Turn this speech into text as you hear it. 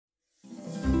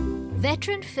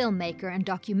Veteran filmmaker and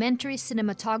documentary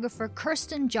cinematographer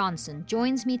Kirsten Johnson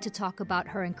joins me to talk about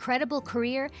her incredible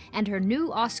career and her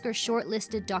new Oscar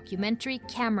shortlisted documentary,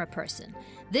 Cameraperson.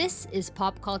 This is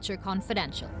Pop Culture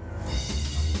Confidential.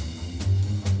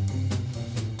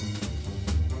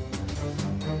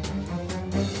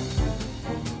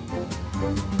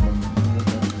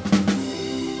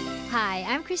 Hi,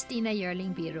 I'm Christina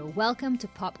Yerling-Biro. Welcome to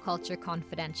Pop Culture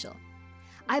Confidential.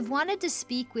 I've wanted to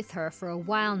speak with her for a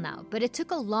while now, but it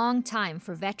took a long time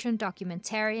for veteran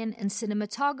documentarian and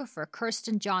cinematographer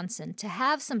Kirsten Johnson to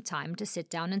have some time to sit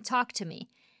down and talk to me.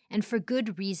 And for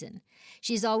good reason.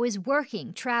 She's always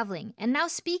working, traveling, and now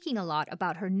speaking a lot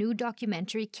about her new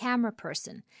documentary,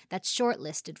 Cameraperson, that's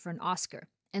shortlisted for an Oscar,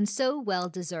 and so well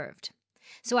deserved.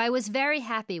 So I was very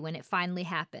happy when it finally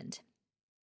happened.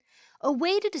 A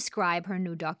way to describe her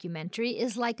new documentary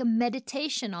is like a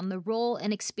meditation on the role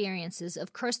and experiences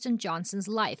of Kirsten Johnson's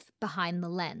life behind the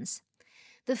lens.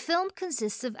 The film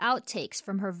consists of outtakes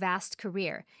from her vast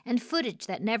career and footage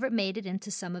that never made it into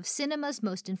some of cinema's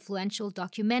most influential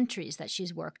documentaries that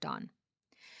she's worked on.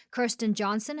 Kirsten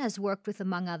Johnson has worked with,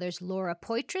 among others, Laura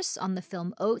Poitras on the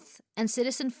film Oath and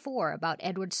Citizen4 about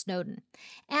Edward Snowden,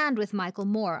 and with Michael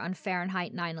Moore on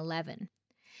Fahrenheit 9/11.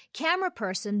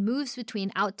 Cameraperson moves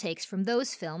between outtakes from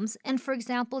those films and, for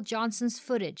example, Johnson's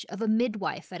footage of a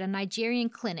midwife at a Nigerian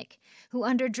clinic who,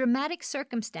 under dramatic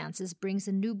circumstances, brings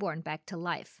a newborn back to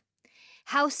life.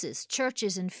 Houses,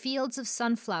 churches, and fields of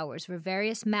sunflowers where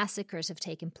various massacres have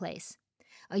taken place.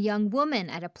 A young woman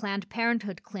at a Planned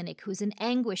Parenthood clinic who's in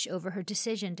anguish over her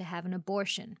decision to have an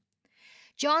abortion.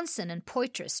 Johnson and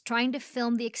Poitras trying to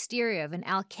film the exterior of an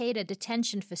Al-Qaeda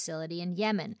detention facility in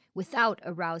Yemen without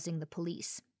arousing the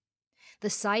police. The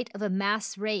site of a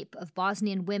mass rape of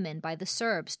Bosnian women by the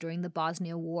Serbs during the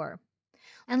Bosnia War,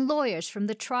 and lawyers from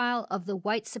the trial of the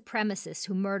white supremacist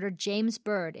who murdered James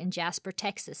Byrd in Jasper,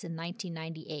 Texas in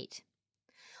 1998.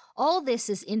 All this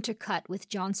is intercut with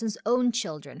Johnson's own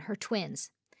children, her twins,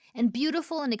 and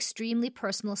beautiful and extremely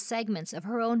personal segments of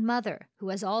her own mother, who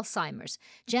has Alzheimer's,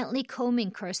 gently combing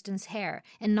Kirsten's hair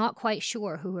and not quite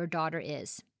sure who her daughter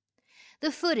is.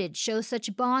 The footage shows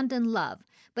such bond and love,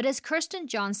 but as Kirsten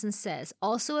Johnson says,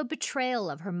 also a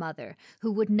betrayal of her mother,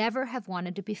 who would never have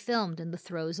wanted to be filmed in the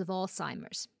throes of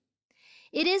Alzheimer's.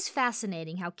 It is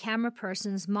fascinating how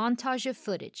Cameraperson's montage of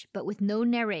footage, but with no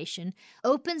narration,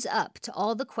 opens up to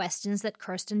all the questions that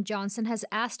Kirsten Johnson has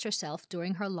asked herself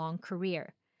during her long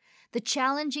career. The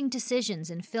challenging decisions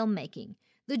in filmmaking,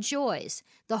 the joys,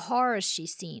 the horrors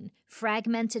she's seen,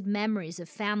 fragmented memories of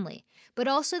family, but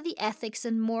also the ethics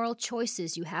and moral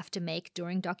choices you have to make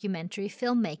during documentary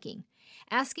filmmaking,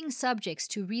 asking subjects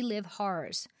to relive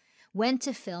horrors, when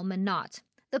to film and not,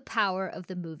 the power of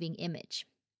the moving image.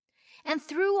 And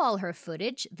through all her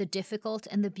footage, the difficult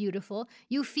and the beautiful,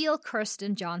 you feel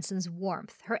Kirsten Johnson's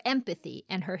warmth, her empathy,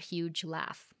 and her huge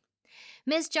laugh.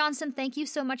 Ms. Johnson, thank you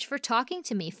so much for talking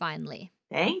to me finally.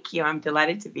 Thank you. I'm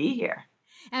delighted to be here.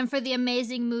 And for the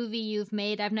amazing movie you've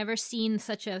made. I've never seen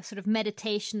such a sort of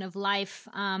meditation of life.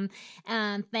 And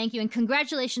thank you. And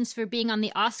congratulations for being on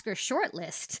the Oscar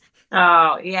shortlist.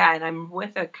 Oh, yeah. And I'm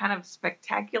with a kind of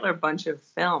spectacular bunch of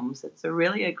films. It's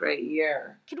really a great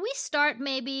year. Could we start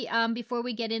maybe before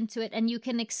we get into it, and you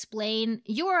can explain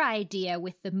your idea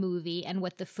with the movie and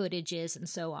what the footage is and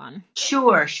so on?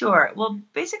 Sure. Well,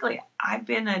 basically, I've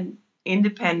been an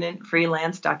independent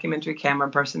freelance documentary camera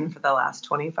person for the last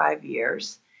 25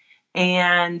 years.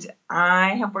 And I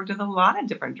have worked with a lot of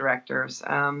different directors,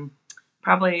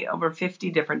 probably over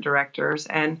 50 different directors.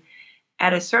 And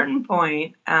at a certain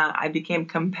point, I became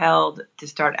compelled to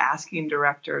start asking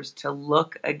directors to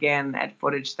look again at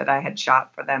footage that I had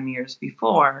shot for them years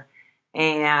before.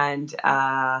 And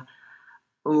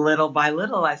little by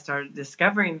little, I started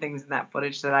discovering things in that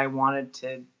footage that I wanted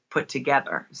to put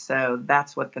together. So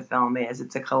that's what the film is.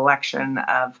 It's a collection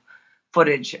of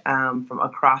footage from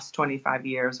across 25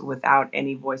 years without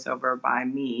any voiceover by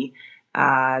me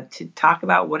to talk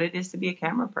about what it is to be a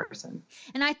camera person.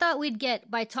 And I thought we'd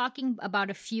get, by talking about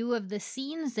a few of the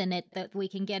scenes in it, that we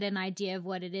can get an idea of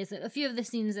what it is. A few of the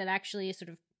scenes that actually sort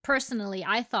of personally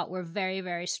I thought were very,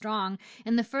 very strong.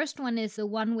 And the first one is the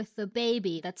one with the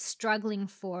baby that's struggling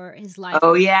for his life.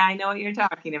 Oh, yeah, I know what you're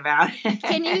talking about.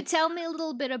 Can you tell me a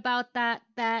little bit about that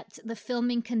the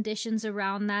filming conditions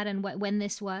around that and when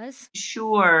this was?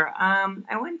 Sure.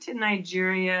 I went to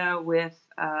Nigeria with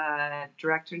a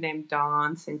director named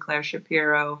Dawn Sinclair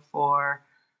Shapiro for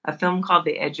a film called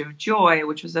The Edge of Joy,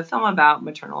 which was a film about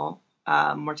maternal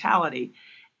mortality.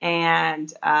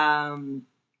 And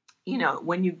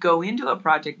when you go into a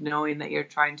project knowing that you're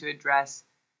trying to address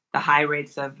the high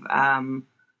rates of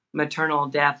maternal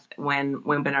death when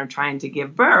women are trying to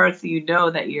give birth, you know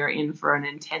that you're in for an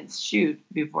intense shoot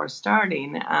before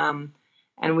starting.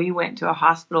 And we went to a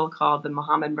hospital called the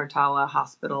Mohammed Murtala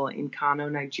Hospital in Kano,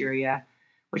 Nigeria,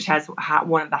 which has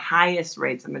one of the highest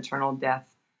rates of maternal death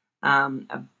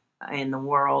in the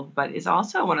world, but is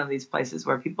also one of these places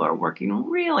where people are working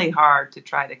really hard to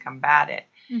try to combat it.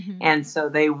 Mm-hmm. And so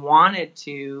they wanted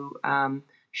to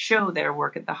show their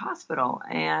work at the hospital.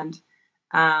 And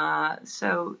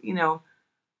so,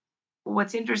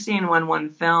 what's interesting when one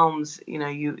films,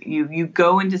 you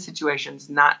go into situations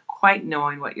not quite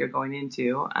knowing what you're going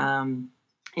into.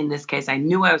 In this case, I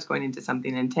knew I was going into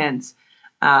something intense.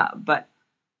 But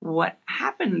what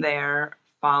happened there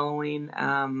following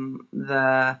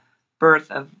the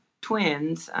birth of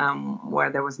twins,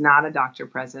 where there was not a doctor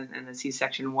present and a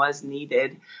C-section was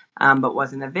needed, but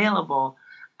wasn't available,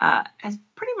 has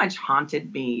pretty much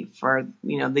haunted me for,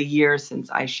 the years since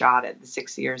I shot it, the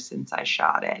 6 years since I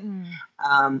shot it.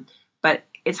 But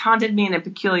it's haunted me in a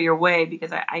peculiar way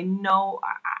because I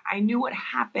knew what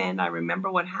happened. I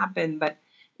remember what happened, but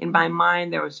in my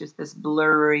mind, there was just this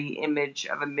blurry image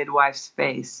of a midwife's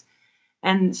face.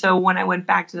 And so when I went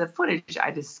back to the footage, I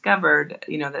discovered,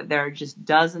 that there are just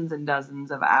dozens and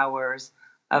dozens of hours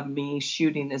of me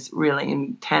shooting this really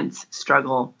intense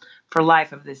struggle for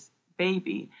life of this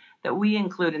baby that we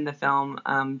include in the film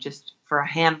just for a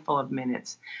handful of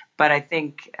minutes. But I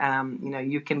think,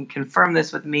 you can confirm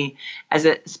this with me. As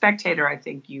a spectator, I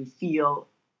think you feel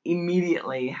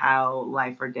immediately how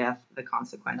life or death, the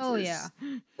consequences,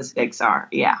 the stakes are.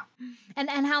 Yeah.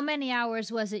 And how many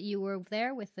hours was it you were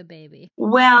there with the baby?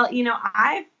 Well,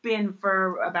 I've been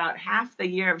for about half the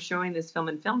year of showing this film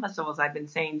in film festivals, I've been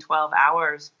saying 12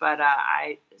 hours, but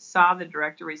I saw the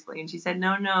director recently and she said,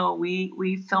 no,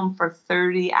 we filmed for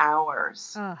 30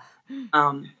 hours.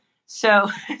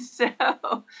 So,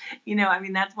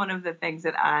 that's one of the things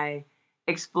that I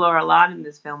explore a lot in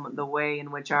this film, the way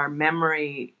in which our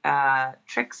memory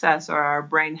tricks us, or our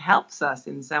brain helps us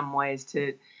in some ways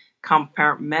to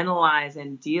compartmentalize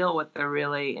and deal with the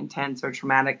really intense or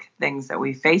traumatic things that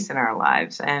we face in our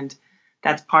lives. And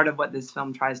that's part of what this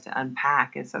film tries to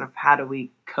unpack, is sort of how do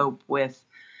we cope with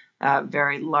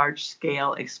very large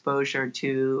scale exposure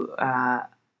to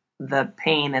the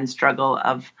pain and struggle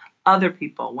of other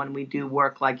people when we do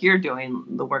work like you're doing,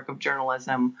 the work of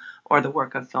journalism or the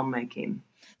work of filmmaking.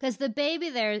 Because the baby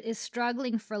there is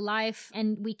struggling for life,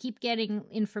 and we keep getting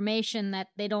information that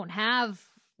they don't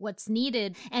have what's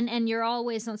needed, and you're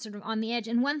always on the edge.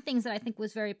 And one thing that I think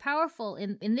was very powerful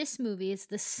in this movie is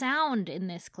the sound in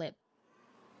this clip.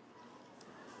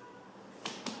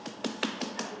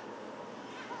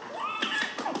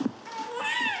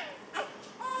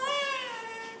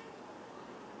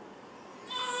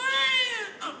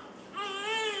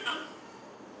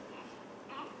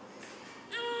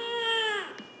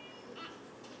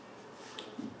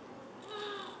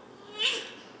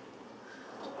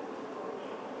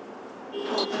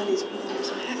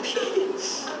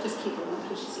 Just keep her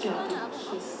moving. She's joking.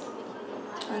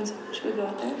 Should we go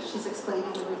out there? She's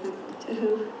explaining everything. To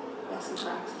who? Lesson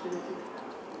tracks.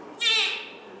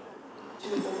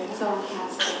 It's all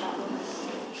cast.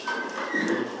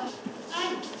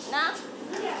 Nah.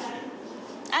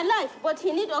 I like, but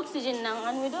he needs oxygen now,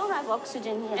 and we don't have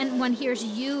oxygen here. And one hears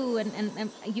you,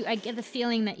 and you, I get the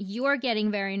feeling that you're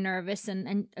getting very nervous,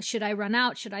 and should I run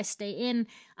out? Should I stay in?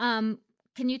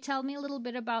 Can you tell me a little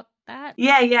bit about that?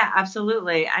 Yeah,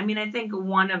 absolutely. I think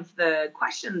one of the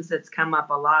questions that's come up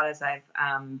a lot as I've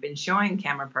been showing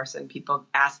Cameraperson, people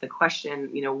ask the question,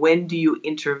 when do you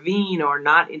intervene or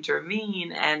not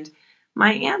intervene? And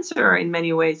my answer in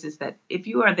many ways is that if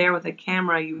you are there with a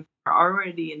camera, you are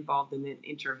already involved in an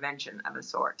intervention of a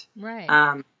sort.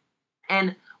 Right.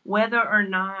 And whether or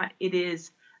not it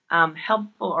is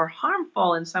helpful or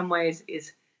harmful in some ways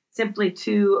is simply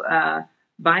too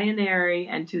binary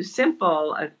and too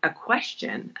simple a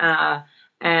question.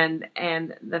 And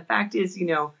the fact is,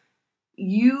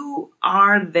 you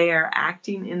are there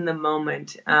acting in the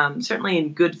moment, certainly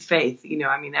in good faith.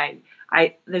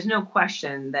 There's no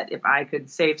question that if I could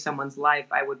save someone's life,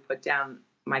 I would put down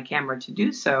my camera to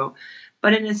do so.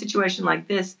 But in a situation like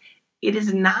this, it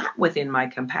is not within my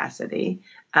capacity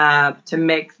to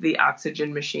make the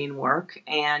oxygen machine work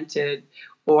and to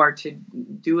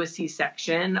do a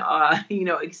C-section,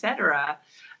 et cetera.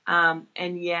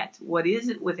 And yet what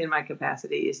is within my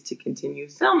capacity is to continue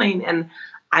filming. And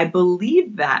I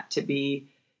believe that to be,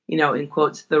 in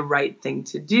quotes, the right thing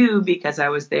to do, because I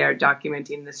was there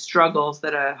documenting the struggles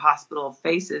that a hospital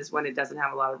faces when it doesn't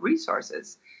have a lot of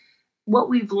resources. What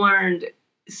we've learned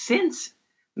since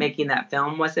making that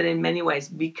film was that in many ways,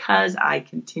 because I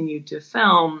continued to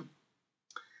film,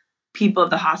 people at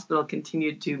the hospital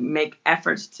continued to make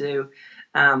efforts to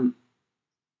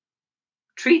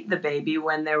treat the baby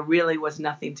when there really was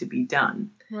nothing to be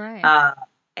done. Right.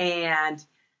 And,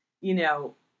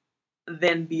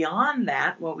 then beyond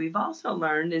that, what we've also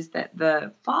learned is that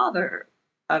the father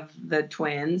of the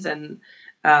twins, and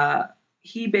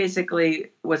he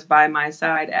basically was by my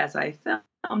side as I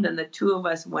filmed, and the two of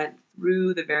us went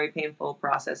through the very painful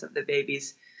process of the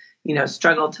baby's,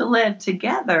 struggle to live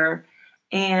together.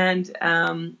 And,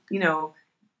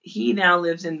 he now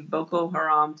lives in Boko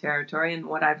Haram territory. And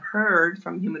what I've heard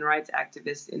from human rights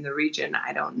activists in the region,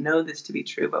 I don't know this to be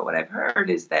true, but what I've heard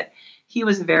is that he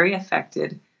was very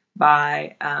affected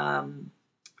by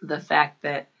the fact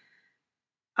that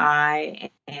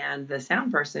I and the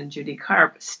sound person, Judy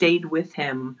Karp, stayed with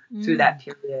him through that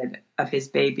period of his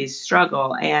baby's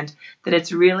struggle, and that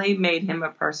it's really made him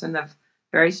a person of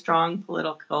very strong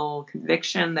political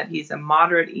conviction, that he's a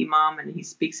moderate imam and he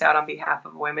speaks out on behalf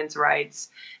of women's rights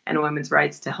and women's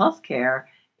rights to health care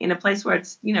in a place where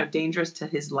it's, dangerous to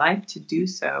his life to do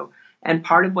so. And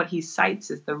part of what he cites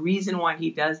is the reason why he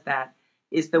does that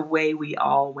is the way we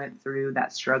all went through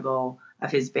that struggle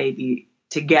of his baby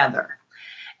together.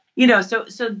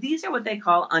 So these are what they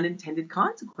call unintended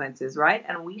consequences, right?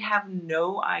 And we have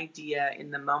no idea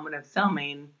in the moment of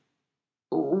filming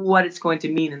what it's going to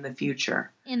mean in the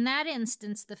future. In that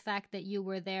instance, the fact that you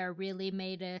were there really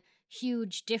made a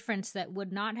huge difference that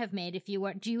would not have made if you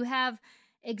weren't. Do you have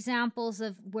examples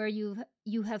of where you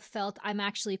have felt, I'm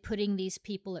actually putting these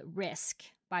people at risk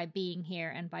by being here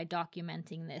and by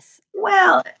documenting this?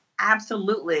 Well,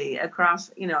 absolutely.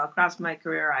 Across my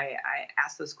career, I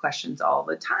ask those questions all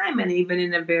the time. And even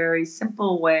in a very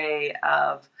simple way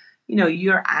of,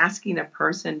 you're asking a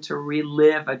person to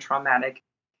relive a traumatic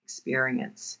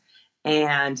experience.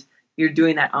 And you're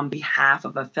doing that on behalf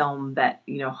of a film that,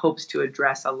 hopes to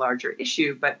address a larger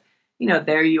issue. But,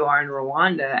 there you are in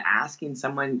Rwanda asking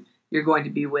someone you're going to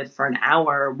be with for an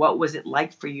hour, what was it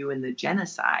like for you in the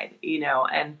genocide?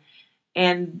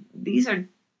 And these are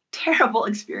terrible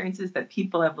experiences that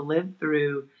people have lived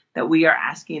through that we are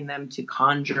asking them to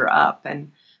conjure up.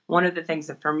 And one of the things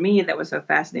that for me that was so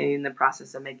fascinating in the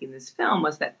process of making this film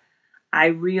was that I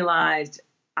realized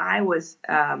I was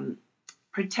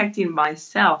protecting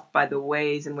myself by the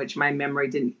ways in which my memory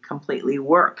didn't completely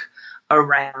work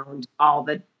around all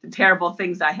the terrible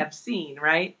things I have seen,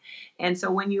 right? And so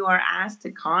when you are asked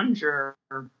to conjure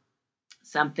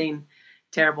something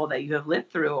terrible that you have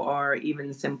lived through or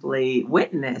even simply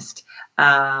witnessed,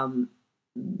 that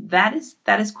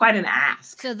is quite an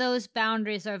ask. So those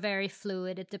boundaries are very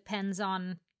fluid. It depends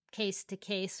on case to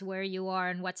case where you are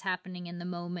and what's happening in the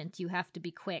moment. You have to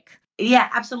be quick. Yeah,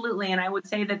 absolutely. And I would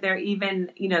say that they're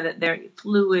even, that they're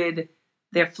fluid.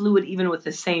 They're fluid even with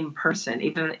the same person.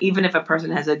 Even if a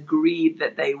person has agreed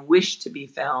that they wish to be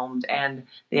filmed and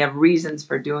they have reasons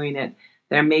for doing it,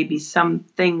 there may be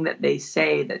something that they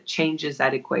say that changes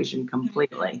that equation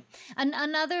completely.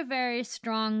 Another very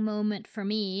strong moment for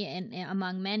me,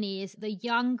 among many, is the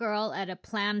young girl at a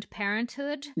Planned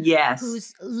Parenthood. Yes.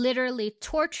 Who's literally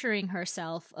torturing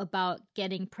herself about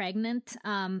getting pregnant.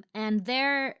 And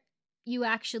there you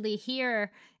actually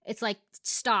hear, it's like,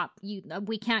 stop,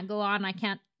 we can't go on, I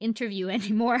can't interview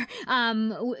anymore.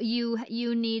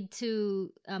 You need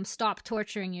to stop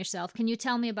torturing yourself. Can you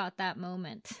tell me about that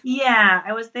moment? Yeah,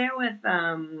 I was there with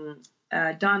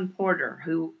Dawn Porter,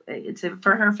 who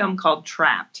for her film called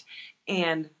Trapped,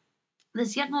 and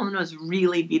this young woman was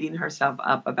really beating herself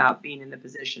up about being in the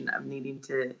position of needing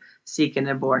to seek an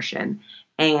abortion.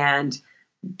 And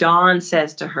Dawn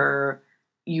says to her,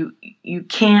 you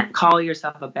can't call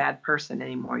yourself a bad person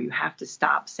anymore. You have to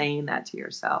stop saying that to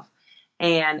yourself.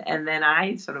 And then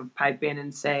I sort of pipe in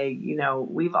and say,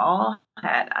 we've all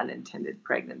had unintended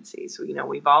pregnancies.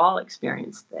 We've all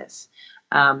experienced this.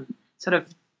 Sort of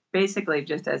basically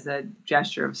just as a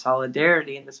gesture of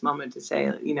solidarity in this moment to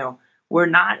say, we're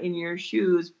not in your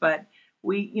shoes, but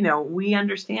we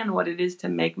understand what it is to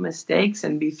make mistakes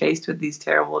and be faced with these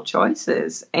terrible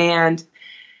choices. And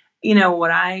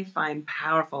what I find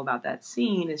powerful about that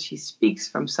scene is she speaks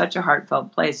from such a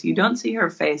heartfelt place. You don't see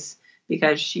her face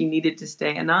because she needed to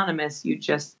stay anonymous. You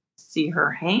just see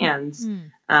her hands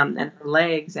and her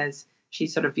legs as she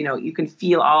sort of, you can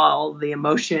feel all the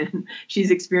emotion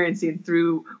she's experiencing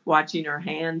through watching her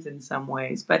hands in some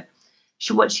ways. But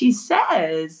what she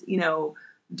says,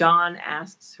 Dawn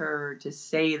asks her to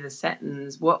say the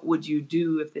sentence, what would you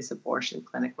do if this abortion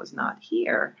clinic was not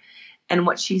here? And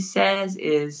what she says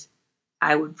is,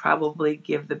 I would probably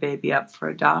give the baby up for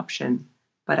adoption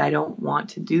but I don't want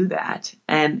to do that.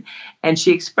 And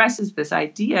she expresses this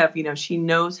idea of, she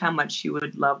knows how much she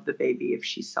would love the baby if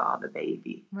she saw the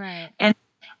baby. Right.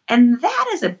 And that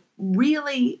is a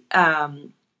really,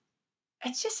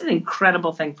 it's just an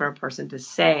incredible thing for a person to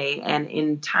say. And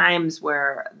in times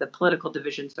where the political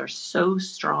divisions are so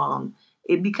strong,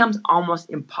 it becomes almost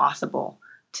impossible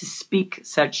to speak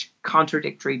such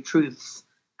contradictory truths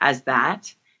as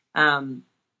that. And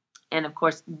of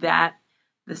course, the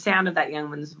sound of that young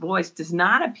woman's voice does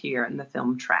not appear in the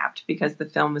film Trapped, because the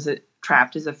film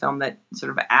Trapped is a film that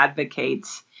sort of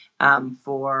advocates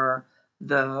for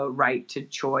the right to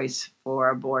choice for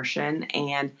abortion.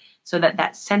 And so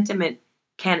that sentiment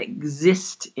can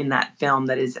exist in that film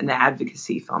that is an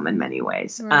advocacy film in many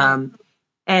ways. Right.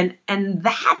 And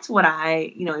that's what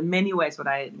in many ways, what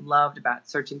I loved about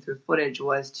searching through footage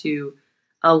was to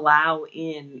allow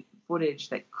in footage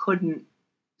that couldn't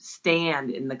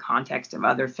stand in the context of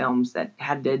other films that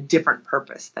had a different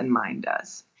purpose than mine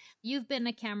does. You've been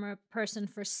a camera person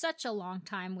for such a long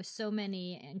time with so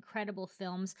many incredible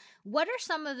films. What are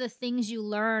some of the things you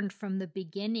learned from the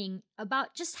beginning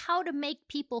about just how to make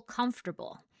people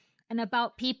comfortable, and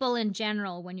about people in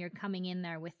general when you're coming in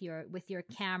there with your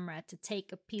camera to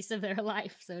take a piece of their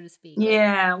life, so to speak?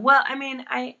 Yeah, well,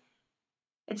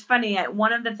 it's funny.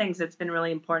 One of the things that's been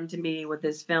really important to me with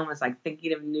this film is like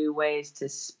thinking of new ways to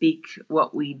speak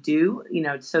what we do,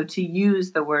 so to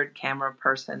use the word camera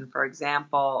person, for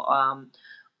example,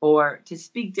 or to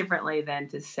speak differently than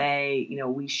to say,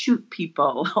 we shoot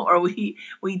people or we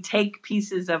take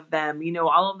pieces of them,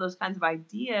 all of those kinds of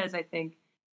ideas, I think,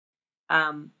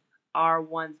 are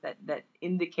ones that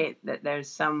indicate that there's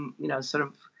some, sort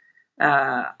of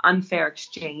unfair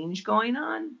exchange going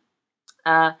on.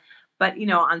 But,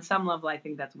 on some level, I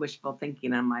think that's wishful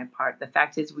thinking on my part. The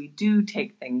fact is we do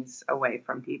take things away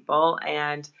from people,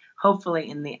 and hopefully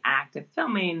in the act of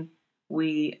filming,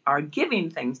 we are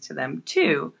giving things to them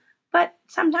too. But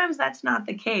sometimes that's not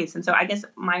the case. And so I guess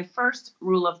my first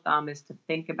rule of thumb is to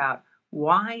think about,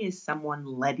 why is someone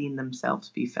letting themselves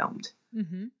be filmed?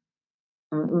 Mm-hmm.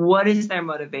 What is their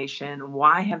motivation?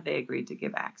 Why have they agreed to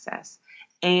give access?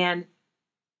 And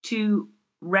to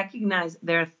recognize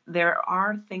there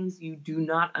are things you do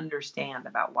not understand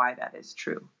about why that is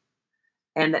true,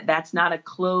 and that's not a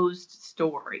closed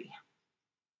story,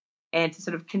 and to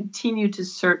sort of continue to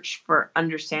search for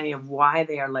understanding of why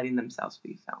they are letting themselves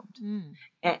be filmed.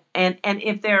 And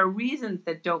if there are reasons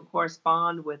that don't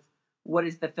correspond with what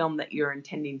is the film that you're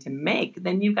intending to make,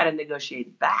 then you've got to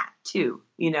negotiate that too.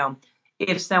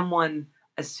 If someone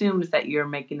assumes that you're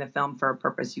making the film for a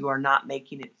purpose you are not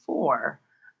making it for,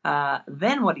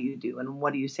 then what do you do? And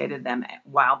what do you say to them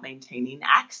while maintaining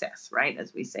access, right?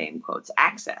 As we say in quotes,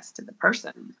 access to the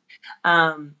person.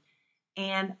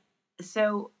 And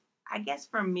so I guess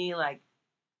for me, like,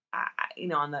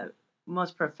 on the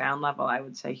most profound level, I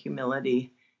would say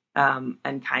humility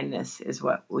and kindness is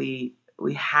what we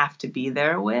have to be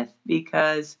there with,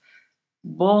 because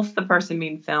both the person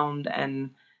being filmed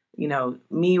and,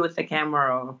 me with the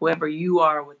camera, or whoever you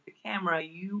are with the camera,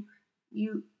 you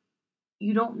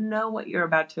don't know what you're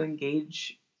about to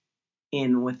engage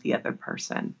in with the other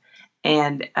person,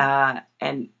 and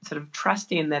sort of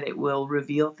trusting that it will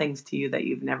reveal things to you that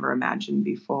you've never imagined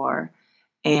before,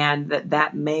 and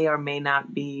that may or may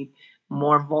not be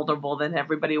more vulnerable than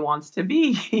everybody wants to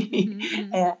be.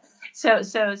 Mm-hmm. So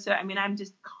I'm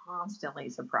just constantly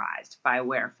surprised by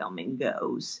where filming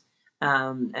goes,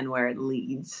 and where it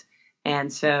leads,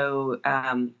 and so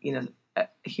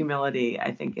humility,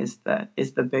 I think, is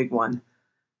the big one.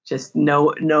 Just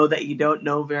know that you don't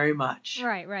know very much.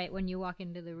 Right. When you walk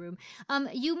into the room,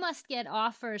 you must get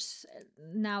offers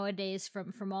nowadays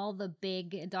from all the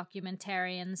big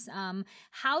documentarians.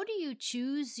 How do you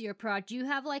choose your project? Do you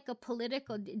have like a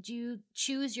political? Do you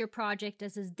choose your project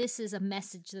as this is a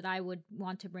message that I would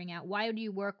want to bring out? Why do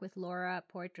you work with Laura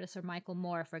Poitras or Michael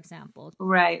Moore, for example?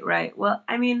 Right. Well,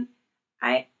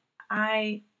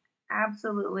 I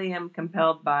absolutely am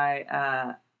compelled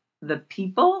by the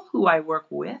people who I work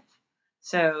with.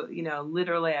 So,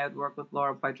 literally I would work with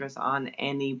Laura Poitras on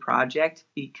any project,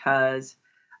 because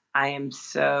I am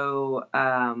so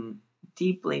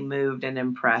deeply moved and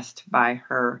impressed by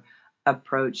her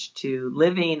approach to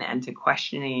living and to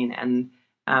questioning, and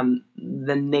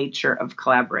the nature of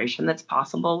collaboration that's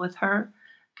possible with her.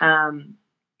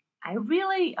 I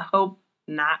really hope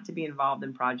not to be involved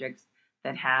in projects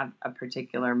that have a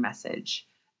particular message.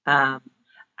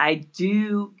 I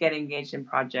do get engaged in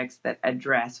projects that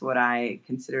address what I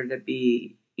consider to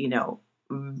be,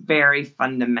 very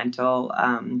fundamental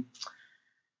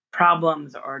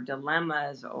problems or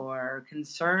dilemmas or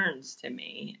concerns to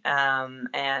me.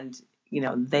 And,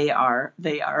 they are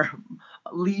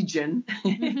legion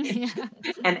and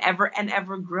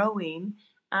ever growing.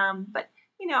 But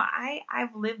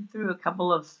I've lived through a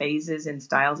couple of phases and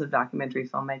styles of documentary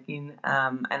filmmaking,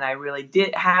 and I really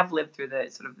have lived through the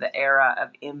sort of the era of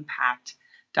impact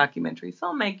documentary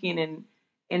filmmaking. And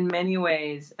in many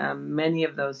ways, many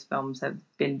of those films have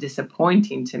been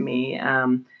disappointing to me,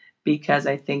 because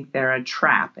I think they're a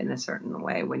trap in a certain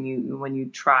way. When you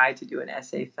try to do an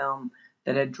essay film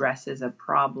that addresses a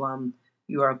problem,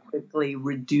 you are quickly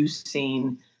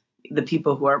reducing the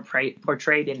people who are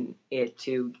portrayed in it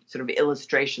to sort of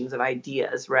illustrations of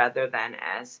ideas rather than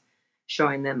as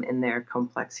showing them in their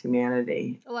complex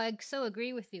humanity. Oh, I so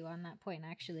agree with you on that point,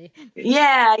 actually.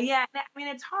 Yeah. I mean,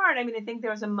 it's hard. I mean, I think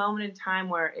there was a moment in time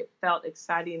where it felt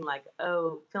exciting, like,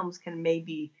 oh, films can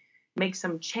maybe make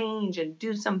some change and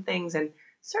do some things. And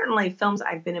certainly films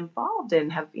I've been involved in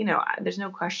have, there's no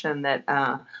question that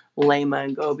Lema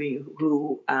and Gobi,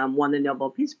 who won the Nobel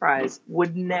Peace Prize,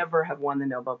 would never have won the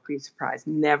Nobel Peace Prize,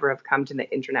 never have come to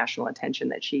the international attention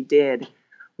that she did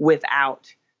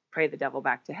without Pray the Devil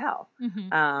Back to Hell.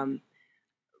 Mm-hmm.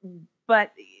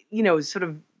 But, sort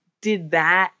of is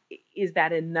that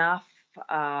enough?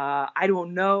 I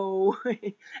don't know.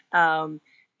 And,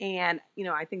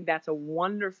 I think that's a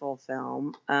wonderful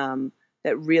film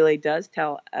that really does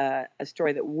tell a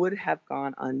story that would have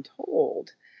gone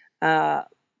untold.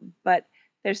 But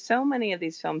there's so many of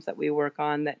these films that we work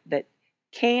on that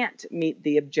can't meet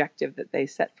the objective that they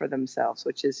set for themselves,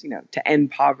 which is, to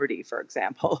end poverty, for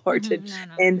example, or to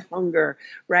end hunger,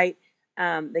 right?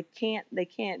 They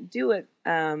can't do it.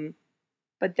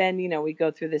 But then, we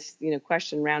go through this,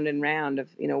 question round and round of,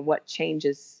 what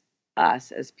changes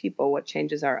us as people, what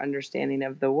changes our understanding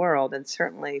of the world. And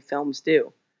certainly films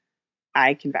do.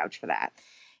 I can vouch for that.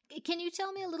 Can you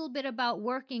tell me a little bit about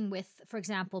working with, for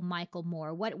example, Michael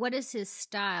Moore? What is his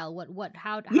style?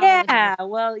 How Yeah,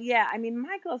 well, yeah. I mean,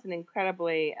 Michael's an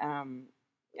incredibly,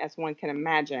 as one can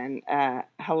imagine,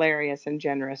 hilarious and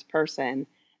generous person.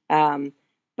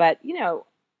 But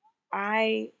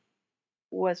I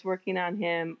was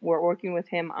working with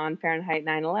him on Fahrenheit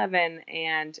 9/11,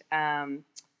 and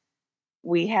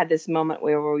we had this moment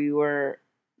where we were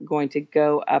going to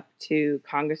go up to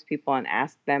Congress people and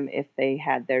ask them if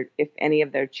any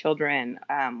of their children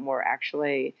were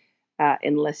actually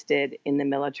enlisted in the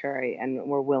military and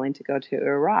were willing to go to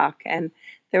Iraq. And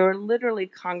there were literally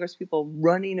Congress people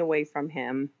running away from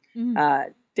him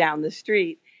down the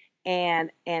street. And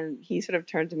he sort of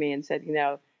turned to me and said,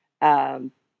 I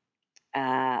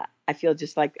feel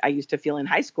just like I used to feel in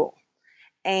high school.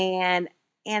 And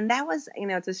that was,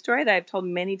 it's a story that I've told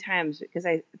many times because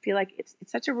I feel like it's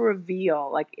such a reveal.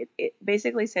 Like it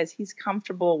basically says he's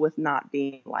comfortable with not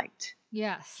being liked.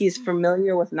 Yes. He's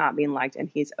familiar with not being liked and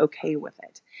he's okay with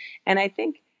it. And I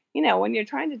think, when you're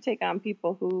trying to take on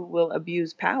people who will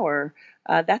abuse power,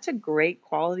 that's a great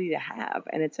quality to have.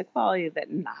 And it's a quality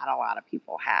that not a lot of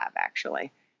people have,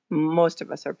 actually. Most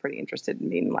of us are pretty interested in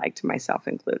being liked, myself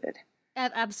included.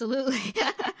 Absolutely.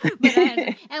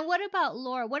 And what about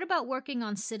Laura? What about working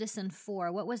on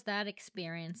Citizen4? What was that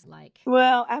experience like?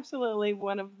 Well, absolutely.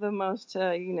 One of the most,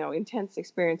 intense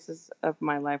experiences of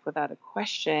my life, without a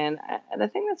question. The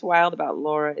thing that's wild about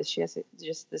Laura is she has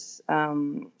just this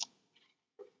kind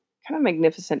of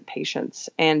magnificent patience.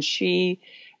 And we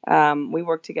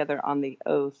worked together on The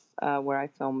Oath, where I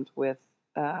filmed with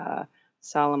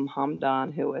Salam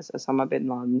Hamdan, who was Osama bin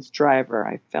Laden's driver.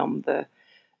 I filmed the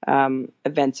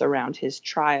events around his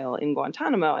trial in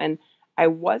Guantanamo. And I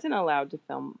wasn't allowed to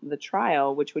film the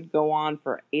trial, which would go on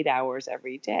for 8 hours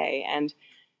every day. And,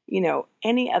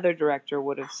 any other director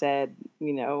would have said,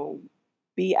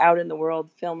 be out in the world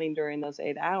filming during those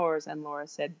 8 hours. And Laura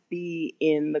said, be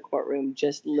in the courtroom,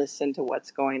 just listen to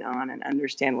what's going on and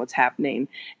understand what's happening.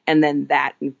 And then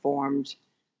that informed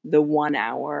the 1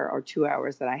 hour or 2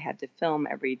 hours that I had to film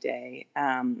every day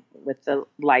with the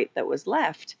light that was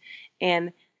left.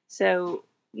 And so,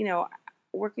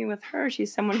 working with her,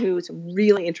 she's someone who's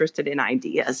really interested in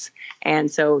ideas.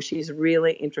 And so she's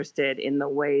really interested in the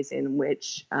ways in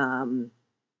which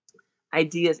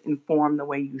ideas inform the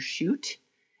way you shoot.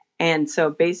 And so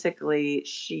basically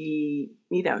she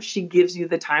gives you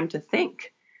the time to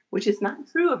think, which is not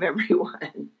true of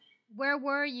everyone. Where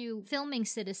were you filming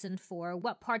Citizen4?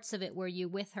 What parts of it were you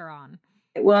with her on?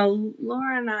 Well,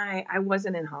 Laura and I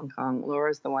wasn't in Hong Kong.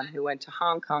 Laura's the one who went to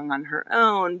Hong Kong on her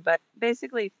own. But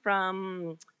basically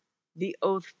from The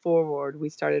Oath forward, we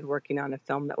started working on a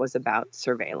film that was about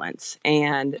surveillance.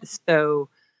 And so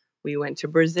we went to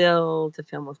Brazil to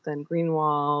film with Glenn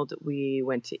Greenwald. We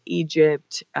went to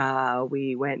Egypt.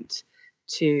 We went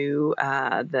to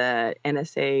the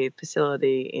NSA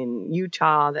facility in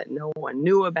Utah that no one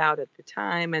knew about at the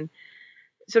time. And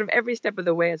sort of every step of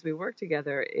the way as we worked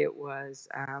together,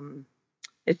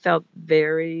 it felt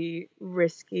very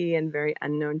risky and very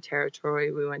unknown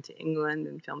territory. We went to England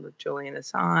and filmed with Julian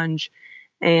Assange.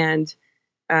 And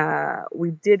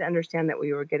we did understand that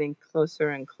we were getting closer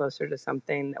and closer to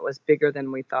something that was bigger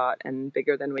than we thought and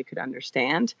bigger than we could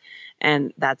understand.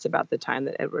 And that's about the time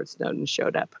that Edward Snowden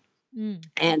showed up. Mm.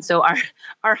 And so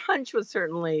our hunch was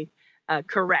certainly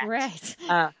correct. Right.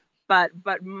 But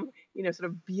sort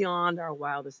of beyond our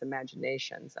wildest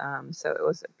imaginations. So it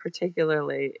was a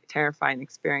particularly terrifying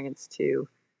experience to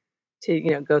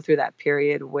go through that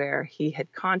period where he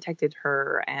had contacted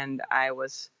her, and I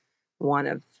was one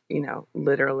of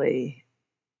literally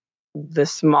the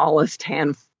smallest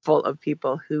handful of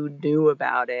people who knew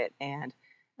about it, and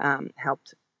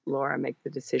helped Laura make the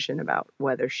decision about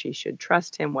whether she should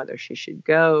trust him, whether she should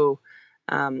go,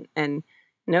 and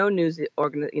no news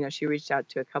she reached out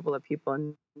to a couple of people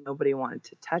and nobody wanted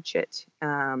to touch it.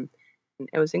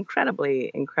 It was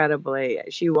incredibly,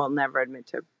 she will never admit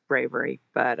to bravery,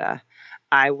 but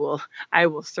I will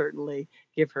certainly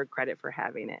give her credit for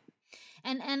having it.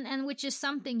 And which is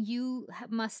something you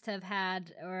must have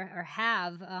had or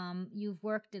have. You've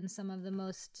worked in some of the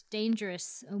most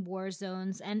dangerous war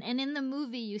zones, and in the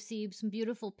movie you see some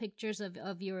beautiful pictures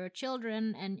of your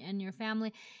children and your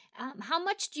family. How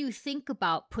much do you think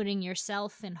about putting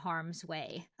yourself in harm's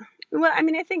way? Well,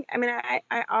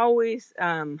 I always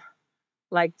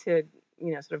like to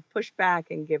sort of push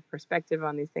back and give perspective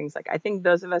on these things. Like, I think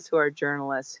those of us who are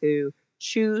journalists who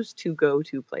choose to go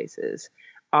to places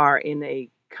are in a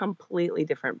completely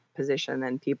different position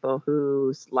than people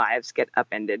whose lives get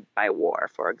upended by war,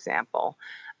 for example.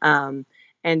 And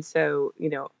so,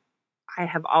 I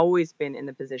have always been in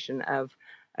the position of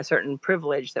a certain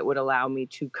privilege that would allow me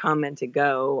to come and to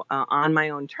go on my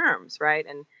own terms, right?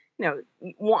 And,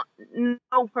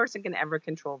 no person can ever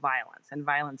control violence, and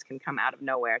violence can come out of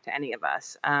nowhere to any of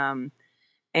us.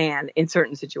 And in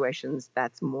certain situations,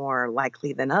 that's more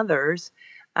likely than others.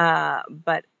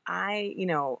 But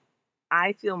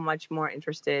I feel much more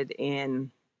interested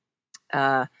in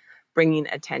bringing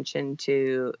attention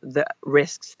to the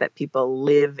risks that people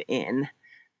live in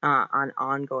on an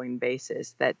ongoing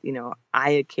basis that, I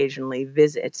occasionally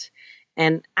visit.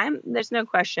 And there's no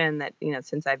question that,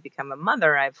 since I've become a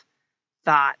mother, I've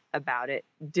thought about it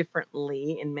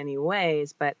differently in many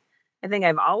ways. But I think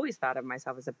I've always thought of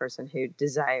myself as a person who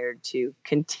desired to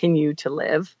continue to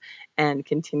live and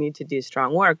continue to do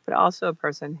strong work, but also a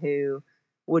person who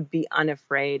would be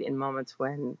unafraid in moments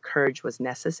when courage was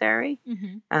necessary.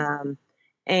 Mm-hmm.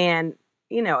 And,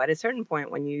 at a certain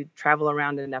point when you travel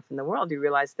around enough in the world, you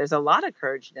realize there's a lot of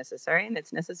courage necessary, and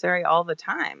it's necessary all the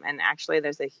time. And actually,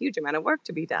 there's a huge amount of work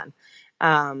to be done.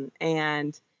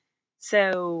 And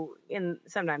so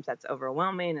sometimes that's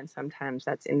overwhelming and sometimes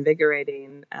that's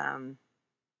invigorating.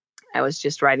 I was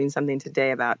just writing something today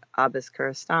about Abbas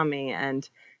Kiarostami and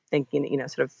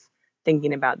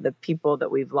thinking about the people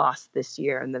that we've lost this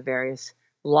year and the various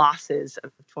losses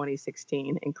of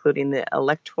 2016, including the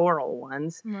electoral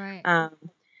ones. Right.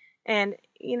 And,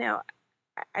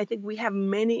 I think we have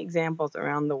many examples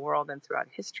around the world and throughout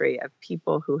history of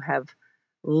people who have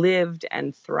lived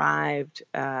and thrived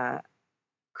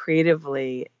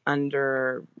creatively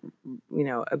under,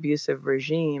 abusive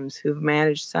regimes, who've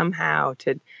managed somehow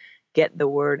to get the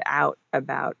word out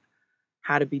about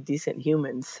how to be decent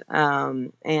humans.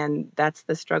 And that's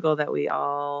the struggle that we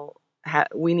all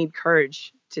we need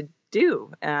courage to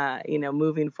do,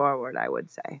 moving forward, I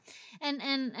would say.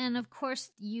 And of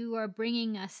course, you are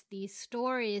bringing us these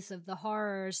stories of the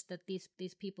horrors that these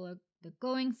people are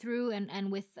going through,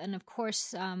 and of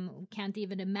course, can't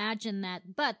even imagine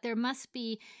that. But there must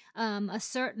be a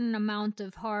certain amount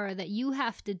of horror that you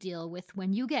have to deal with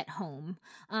when you get home.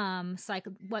 It's like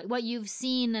what you've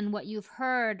seen and what you've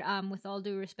heard, with all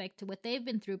due respect to what they've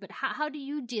been through. But how do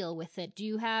you deal with it? Do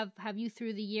you have you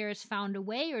through the years found a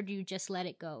way, or do you just let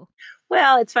it go?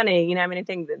 Well, it's funny, I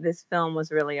think that this film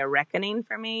was really a reckoning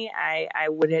for me. I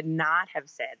would not have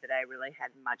said that I really had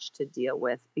much to deal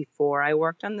with before I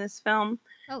worked on this film.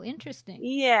 Oh, interesting.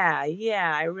 Yeah.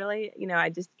 I really, I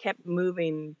just kept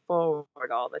moving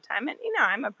forward all the time. And,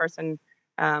 I'm a person,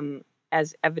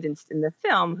 as evidenced in the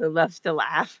film, who loves to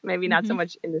laugh, maybe not so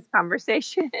much in this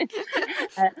conversation,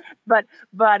 but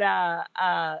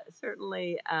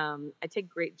certainly I take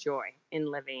great joy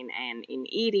in living and in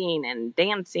eating and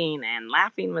dancing and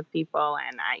laughing with people.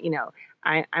 And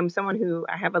I'm someone who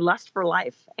I have a lust for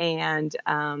life, and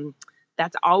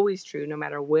that's always true no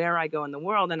matter where I go in the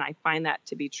world. And I find that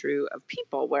to be true of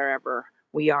people wherever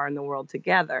we are in the world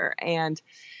together. And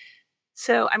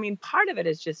so, I mean, part of it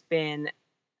has just been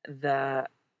the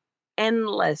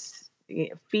endless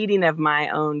feeding of my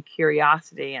own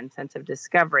curiosity and sense of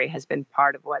discovery has been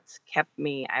part of what's kept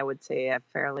me, I would say, a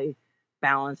fairly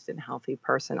balanced and healthy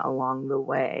person along the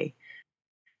way.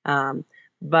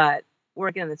 But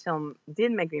working on this film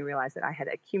did make me realize that I had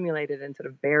accumulated and sort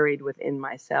of buried within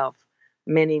myself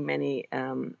many, many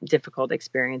difficult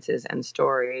experiences and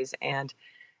stories. And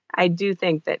I do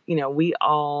think that, we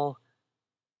all,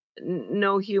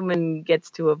 no human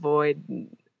gets to avoid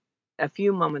a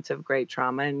few moments of great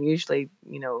trauma. And usually,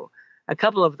 a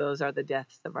couple of those are the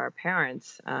deaths of our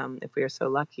parents, if we are so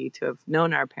lucky to have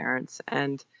known our parents.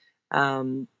 And,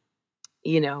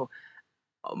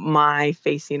 my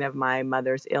facing of my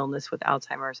mother's illness with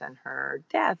Alzheimer's and her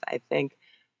death, I think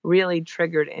really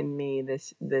triggered in me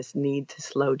this need to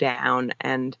slow down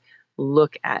and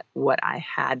look at what I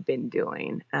had been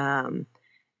doing.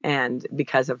 And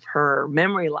because of her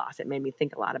memory loss, it made me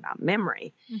think a lot about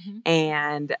memory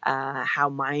and how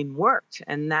mine worked.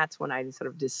 And that's when I sort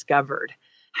of discovered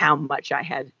how much I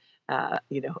had,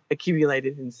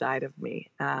 accumulated inside of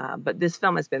me. But this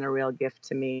film has been a real gift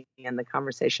to me, and the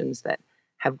conversations that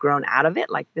have grown out of it,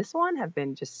 like this one, have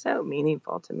been just so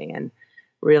meaningful to me, and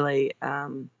really,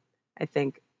 I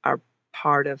think, are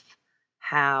part of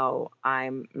how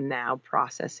I'm now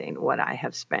processing what I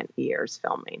have spent years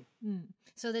filming.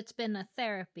 So that's been a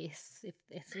therapy, if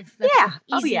that's yeah.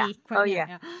 easy. Oh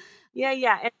yeah.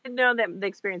 Yeah. And to know that the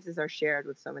experiences are shared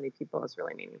with so many people is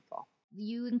really meaningful.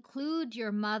 You include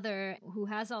your mother, who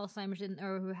has Alzheimer's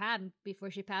or who had before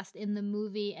she passed, in the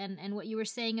movie, and what you were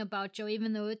saying about Joe,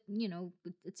 even though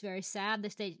it's very sad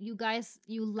this day, you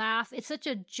laugh. It's such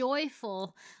a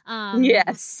joyful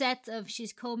set of,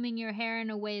 she's combing your hair in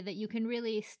a way that you can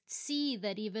really see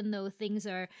that even though things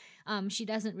are she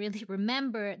doesn't really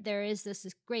remember, there is this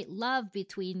great love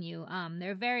between you.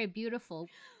 They're very beautiful.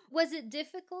 Was it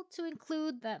difficult to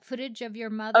include that footage of your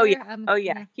mother? Oh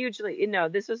yeah, hugely.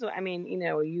 This was,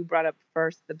 you brought up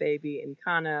first the baby in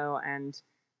Kano, and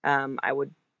I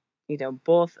would,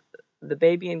 both the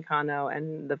baby in Kano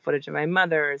and the footage of my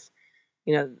mother's,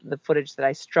 the footage that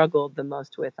I struggled the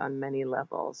most with on many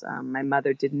levels. My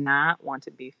mother did not want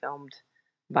to be filmed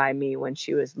by me when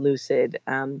she was lucid,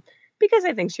 because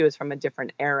I think she was from a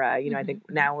different era. I think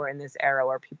now we're in this era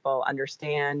where people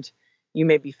understand you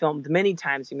may be filmed many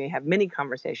times. You may have many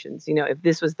conversations. If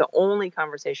this was the only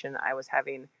conversation I was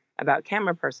having about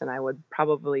Cameraperson, I would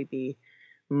probably be,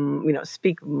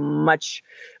 speak much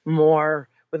more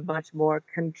with much more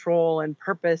control and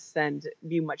purpose, and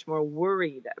be much more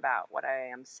worried about what I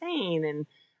am saying. And,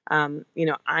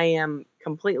 I am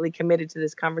completely committed to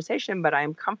this conversation, but I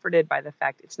am comforted by the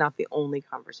fact it's not the only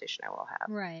conversation I will have.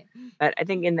 Right. But I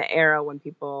think in the era when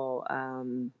people,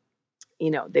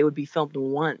 they would be filmed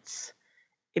once,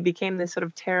 it became this sort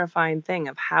of terrifying thing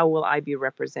of how will I be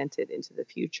represented into the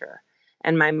future?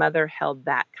 And my mother held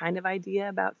that kind of idea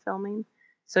about filming.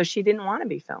 So she didn't want to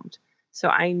be filmed. So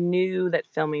I knew that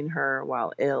filming her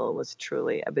while ill was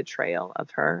truly a betrayal of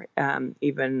her,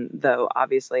 even though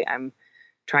obviously I'm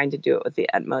trying to do it with the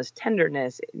utmost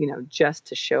tenderness, just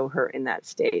to show her in that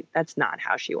state. That's not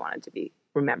how she wanted to be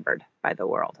remembered by the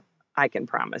world. I can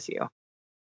promise you.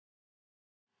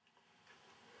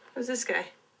 Who's this guy?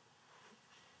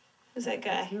 Who's that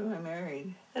guy? That's who I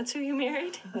married. That's who you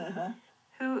married? Uh-huh.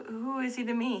 Who is he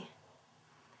to me?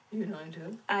 You know him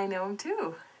too? I know him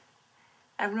too.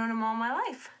 I've known him all my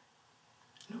life.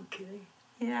 No kidding.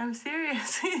 Yeah, I'm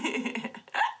serious.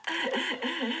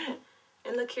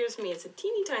 And look, here's me. It's a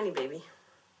teeny tiny baby.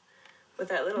 With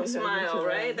that little smile,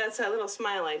 right? That's that little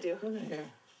smile I do. Look at here.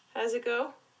 How does it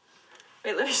go?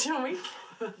 Wait, let me show me.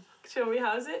 Show me,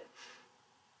 how's it?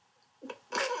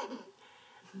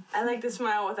 I like to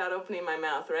smile without opening my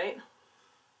mouth, right?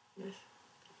 Yes.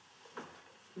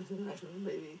 It's a nice little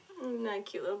baby. Not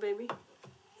cute little baby.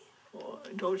 Oh,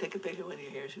 don't take a picture when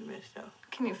your hair's messed up.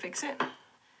 Can you fix it?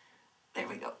 There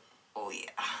we go. Oh,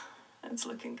 yeah. That's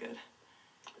looking good.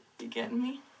 You getting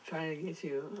me? Trying to get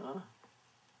you, huh?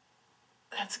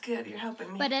 That's good. You're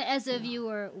helping me. But as a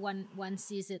viewer, one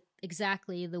sees it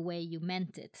exactly the way you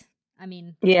meant it. I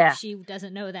mean, she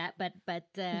doesn't know that, but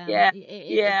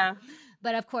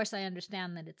but of course, I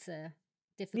understand that it's a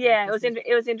difficult. Yeah, it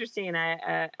was interesting.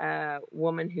 A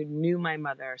woman who knew my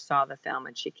mother saw the film,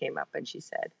 and she came up and she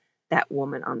said, "That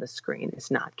woman on the screen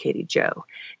is not Katie Jo,"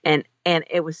 and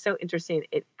it was so interesting.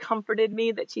 It comforted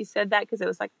me that she said that, because it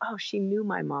was like, oh, she knew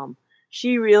my mom.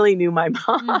 She really knew my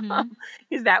mom,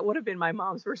 because that would have been my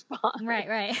mom's response.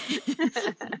 Right.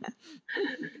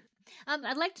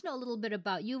 I'd like to know a little bit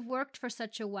about, you've worked for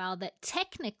such a while that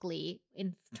technically,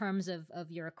 in terms of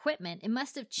your equipment, it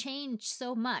must have changed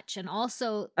so much. And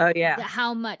also Oh, yeah.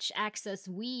 how much access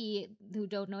we, who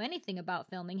don't know anything about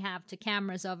filming, have to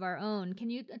cameras of our own. Can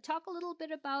you talk a little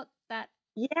bit about that?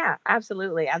 Yeah,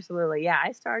 absolutely. Absolutely. Yeah.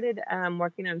 I started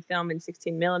working on film in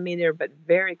 16 millimeter, but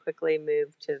very quickly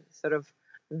moved to sort of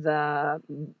the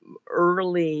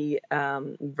early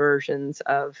versions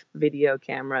of video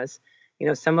cameras,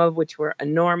 some of which were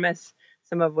enormous,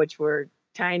 some of which were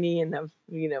tiny and of,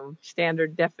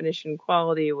 standard definition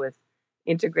quality with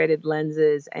integrated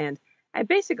lenses. And I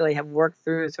basically have worked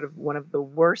through sort of one of the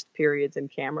worst periods in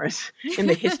cameras in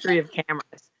the history of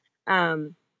cameras.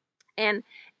 And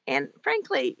and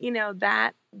frankly,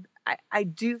 that I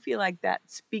do feel like that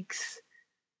speaks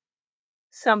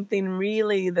something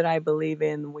really that I believe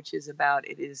in, which is about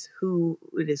it is who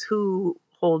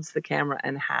holds the camera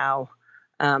and how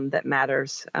that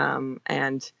matters.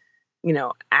 And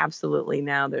absolutely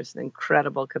now there's an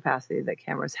incredible capacity that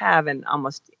cameras have, and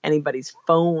almost anybody's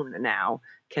phone now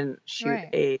can shoot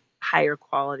a higher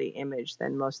quality image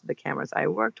than most of the cameras I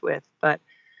worked with. But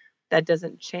that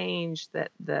doesn't change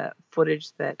that the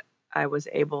footage that I was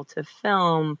able to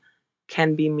film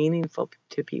can be meaningful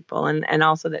to people. And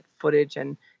also that footage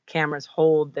and cameras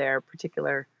hold their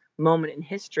particular moment in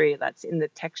history that's in the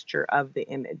texture of the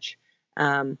image.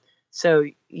 So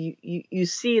you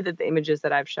see that the images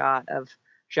that I've shot of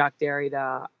Jacques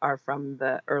Derrida are from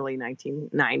the early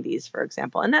 1990s, for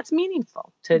example. And that's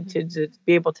meaningful to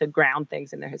be able to ground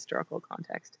things in their historical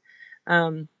context.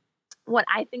 What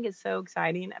I think is so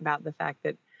exciting about the fact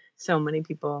that so many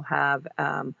people have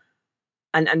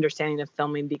an understanding of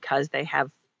filming because they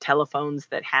have telephones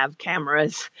that have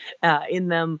cameras in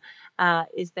them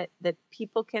is that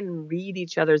people can read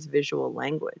each other's visual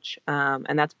language.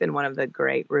 And that's been one of the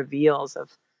great reveals of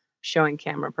showing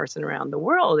Cameraperson around the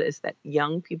world, is that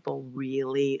young people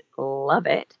really love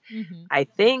it. Mm-hmm. I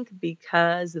think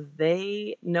because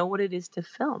they know what it is to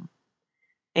film.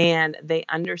 And they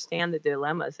understand the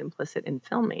dilemmas implicit in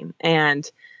filming. And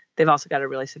they've also got a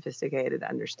really sophisticated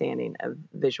understanding of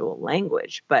visual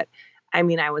language. But I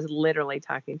mean, I was literally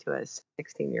talking to a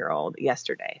 16-year-old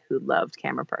yesterday who loved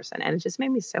Cameraperson, and it just made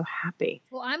me so happy.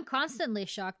 Well, I'm constantly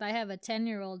shocked. I have a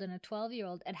 10-year-old and a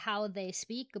 12-year-old at how they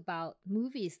speak about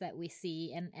movies that we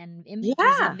see and images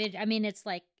and video. I mean, it's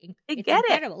like, it's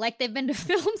incredible. Like they've been to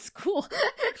film school.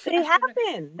 They have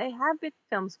been to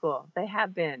film school. They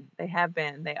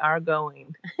are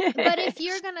going. But if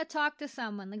you're going to talk to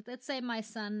someone, like let's say my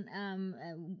son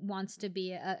wants to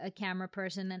be a camera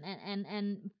person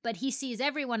but he sees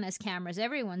everyone as cameras,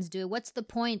 everyone's doing. What's the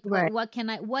point? Right.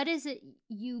 What is it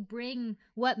you bring?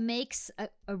 What makes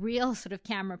a real sort of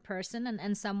camera person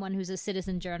and someone who's a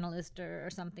citizen journalist or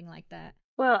something like that?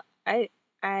 Well, I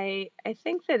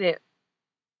think that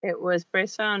it was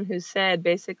Bresson who said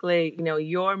basically,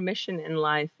 your mission in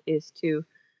life is to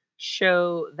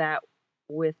show that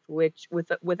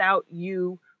without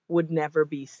you would never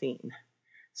be seen,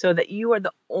 so that you are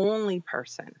the only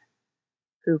person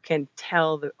who can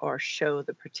tell or show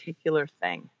the particular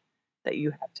thing that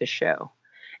you have to show.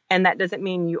 And that doesn't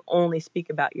mean you only speak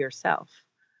about yourself,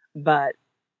 but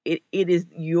it is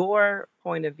your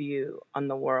point of view on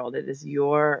the world. It is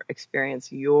your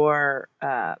experience, your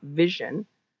vision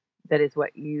that is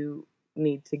what you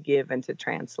need to give and to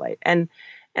translate. And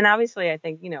obviously I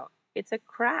think, it's a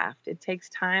craft. It takes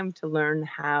time to learn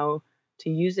how to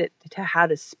use it, to how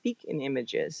to speak in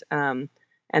images.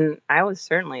 And I was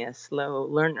certainly a slow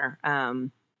learner.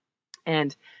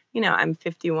 And, I'm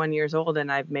 51 years old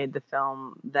and I've made the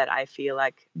film that I feel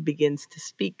like begins to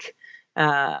speak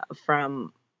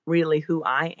from really who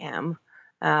I am.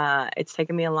 It's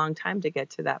taken me a long time to get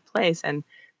to that place. And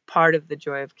part of the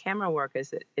joy of camera work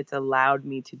is that it's allowed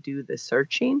me to do the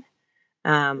searching.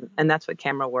 And that's what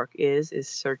camera work is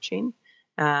searching.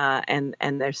 And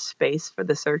there's space for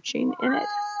the searching in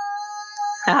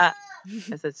it.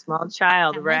 As a small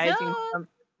child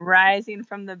rising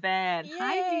from the bed. Yay.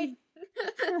 Hi.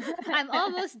 I'm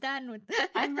almost done with that.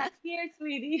 I'm right here,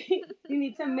 sweetie. You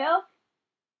need some milk?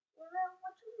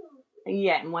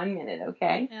 Yeah, in 1 minute,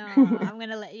 okay? Oh, I'm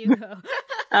going to let you go.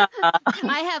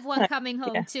 I have one coming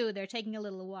home, too. They're taking a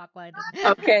little walk.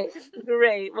 Okay,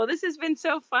 great. Well, this has been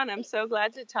so fun. I'm so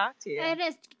glad to talk to you. It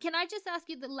is. Can I just ask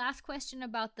you the last question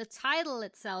about the title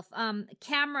itself?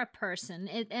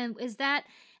 Cameraperson. And is that...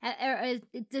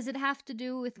 does it have to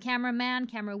do with cameraman,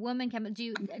 camera woman? Did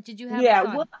you have? Yeah,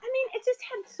 well, I mean, it just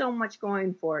had so much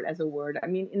going for it as a word. I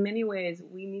mean, in many ways,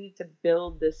 we needed to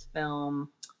build this film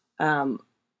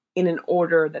in an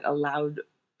order that allowed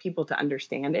people to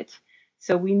understand it.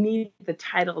 So we needed the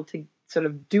title to sort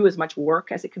of do as much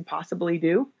work as it can possibly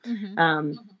do.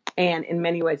 And in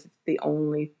many ways,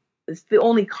 it's the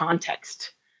only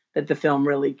context that the film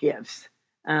really gives.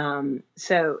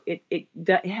 So it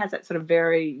has that sort of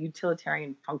very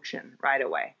utilitarian function right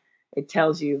away. It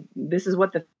tells you this is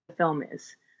what the film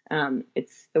is.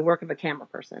 It's the work of a camera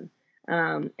person.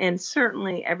 And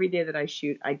certainly every day that I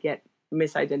shoot, I get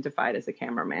misidentified as a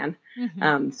cameraman.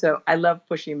 So I love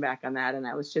pushing back on that. And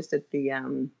I was just at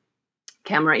the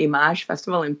Camera Image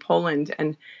Festival in Poland.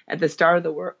 And at the start of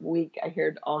the week, I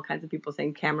heard all kinds of people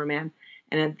saying cameraman.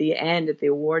 And at the end, at the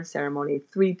award ceremony,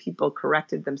 3 people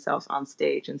corrected themselves on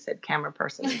stage and said camera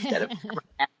person instead of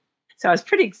cameraman. So I was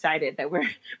pretty excited that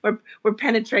we're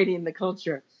penetrating the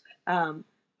culture.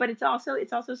 But it's also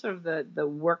sort of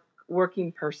the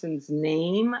working person's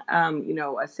name. You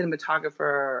know, a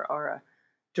cinematographer or a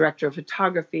director of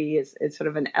photography is sort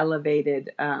of an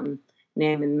elevated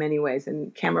name in many ways,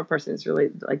 and camera person is really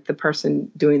like the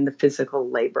person doing the physical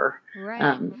labor,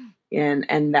 right?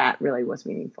 And that really was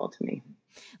meaningful to me.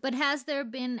 But has there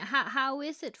been, how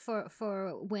is it for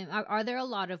women? Are there a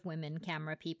lot of women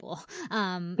camera people?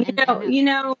 There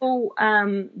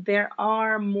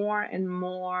are more and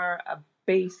more a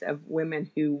base of women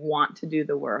who want to do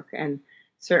the work, and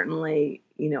certainly,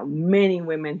 many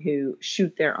women who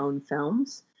shoot their own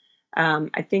films.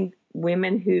 I think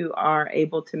women who are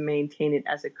able to maintain it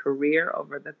as a career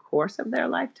over the course of their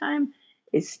lifetime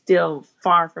is still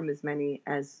far from as many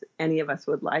as any of us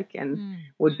would like and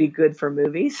would be good for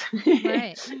movies.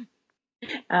 Right.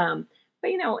 But,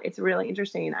 it's really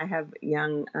interesting. I have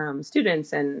young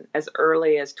students, and as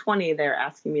early as 20, they're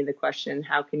asking me the question,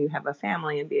 how can you have a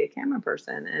family and be a camera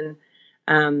person?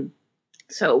 And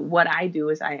so what I do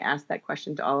is I ask that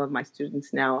question to all of my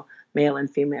students now, male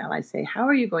and female. I say, how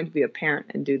are you going to be a parent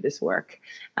and do this work?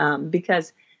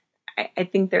 Because I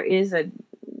think there is a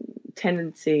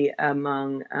tendency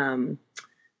among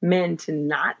men to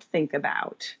not think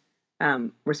about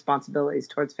responsibilities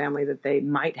towards family that they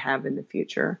might have in the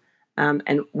future.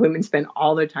 And women spend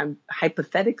all their time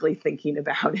hypothetically thinking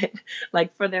about it,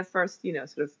 like for their first,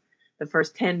 sort of the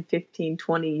first 10, 15,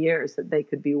 20 years that they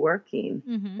could be working.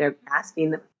 They're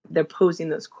posing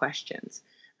those questions.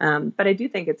 But I do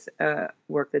think it's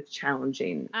work that's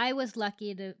challenging. I was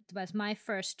lucky as my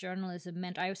first journalism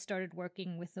meant I started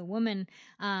working with a woman,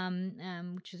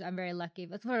 which is, I'm very lucky,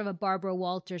 but sort of a Barbara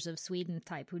Walters of Sweden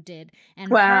type who did. And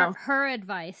wow. her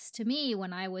advice to me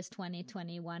when I was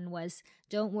 21 was,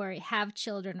 don't worry, have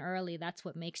children early. That's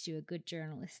what makes you a good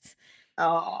journalist.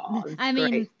 Oh, I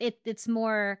mean, it's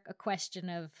more a question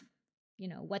of,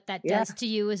 what that does to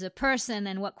you as a person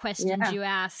and what questions you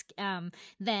ask,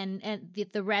 then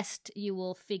the rest you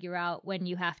will figure out when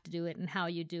you have to do it and how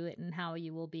you do it and how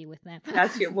you will be with them.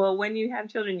 That's true. Well, when you have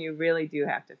children, you really do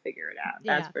have to figure it out.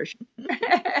 That's for sure.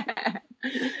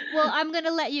 Well, I'm going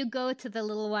to let you go to the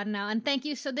little one now. And thank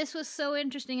you. So this was so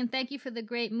interesting. And thank you for the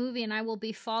great movie. And I will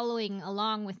be following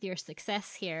along with your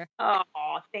success here. Oh,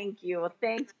 thank you. Well,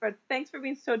 thanks for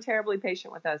being so terribly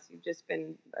patient with us. You've just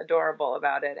been adorable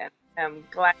about it. And I'm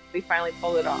glad we finally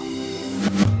pulled it off.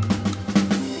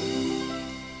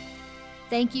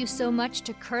 Thank you so much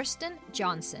to Kirsten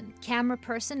Johnson.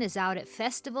 Cameraperson is out at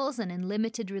festivals and in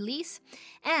limited release,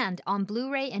 and on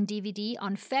Blu-ray and DVD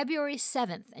on February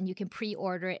 7th, and you can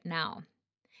pre-order it now.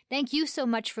 Thank you so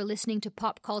much for listening to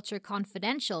Pop Culture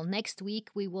Confidential. Next week,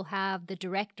 we will have the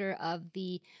director of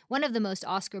one of the most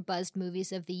Oscar-buzzed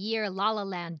movies of the year, La La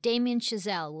Land, Damien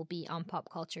Chazelle, will be on Pop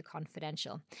Culture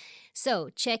Confidential. So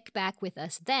check back with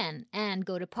us then, and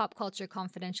go to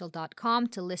popcultureconfidential.com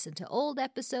to listen to old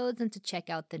episodes and to check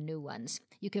out the new ones.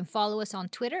 You can follow us on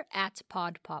Twitter at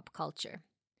PodPopCulture.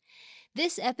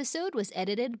 This episode was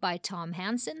edited by Tom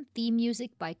Hansen, theme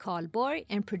music by Carl Borg,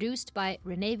 and produced by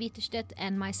Renee Witterstedt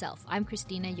and myself. I'm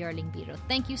Christina Jörling-Biro.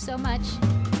 Thank you so much.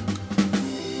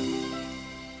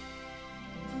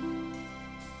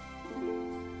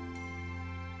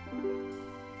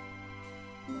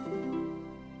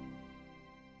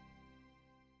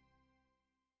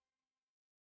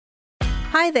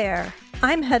 Hi there,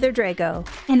 I'm Heather Drago.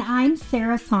 And I'm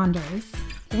Sarah Saunders.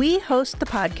 We host the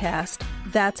podcast,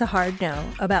 That's a Hard No,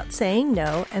 about saying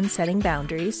no and setting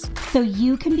boundaries. So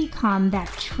you can become that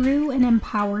true and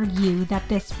empowered you that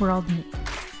this world needs.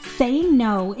 Saying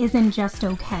no isn't just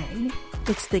okay.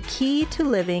 It's the key to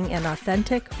living an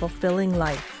authentic, fulfilling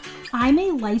life. I'm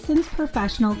a licensed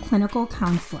professional clinical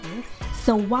counselor,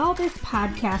 so while this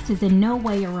podcast is in no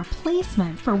way a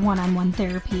replacement for one-on-one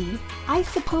therapy, I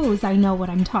suppose I know what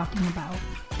I'm talking about.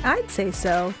 I'd say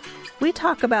so. We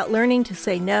talk about learning to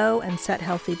say no and set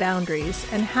healthy boundaries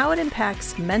and how it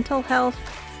impacts mental health,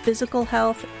 physical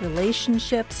health,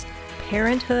 relationships,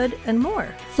 parenthood, and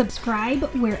more. Subscribe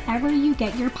wherever you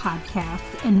get your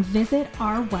podcasts and visit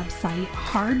our website,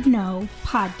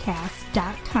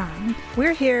 hardnopodcast.com.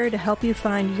 We're here to help you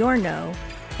find your no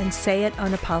and say it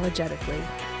unapologetically.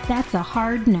 That's a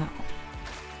hard no.